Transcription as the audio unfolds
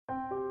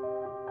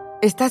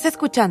Estás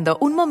escuchando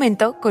Un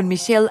Momento con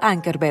Michelle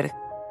Ankerberg.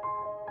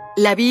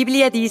 La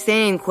Biblia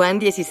dice en Juan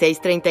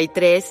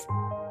 16:33,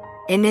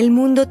 «En el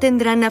mundo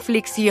tendrán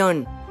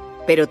aflicción,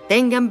 pero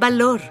tengan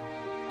valor.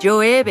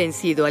 Yo he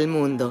vencido al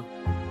mundo».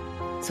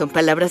 Son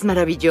palabras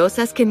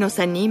maravillosas que nos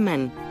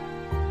animan.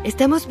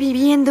 Estamos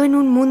viviendo en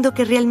un mundo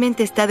que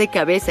realmente está de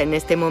cabeza en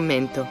este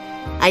momento.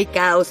 Hay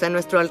caos a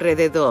nuestro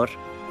alrededor.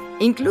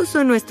 Incluso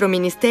en nuestro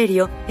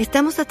ministerio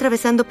estamos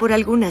atravesando por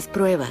algunas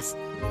pruebas.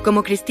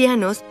 Como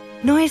cristianos,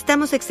 no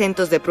estamos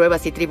exentos de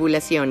pruebas y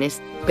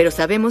tribulaciones, pero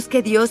sabemos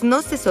que Dios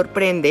no se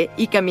sorprende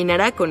y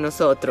caminará con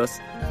nosotros.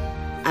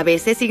 A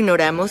veces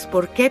ignoramos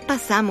por qué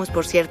pasamos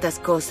por ciertas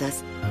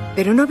cosas,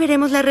 pero no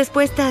veremos la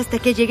respuesta hasta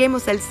que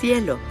lleguemos al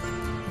cielo.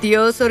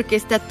 Dios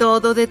orquesta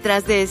todo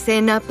detrás de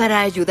escena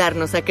para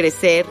ayudarnos a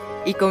crecer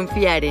y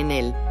confiar en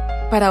Él.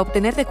 Para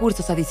obtener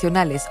recursos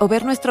adicionales o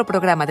ver nuestro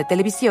programa de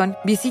televisión,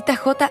 visita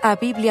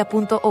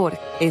jabiblia.org.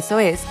 Eso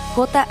es,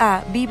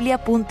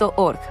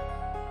 jabiblia.org.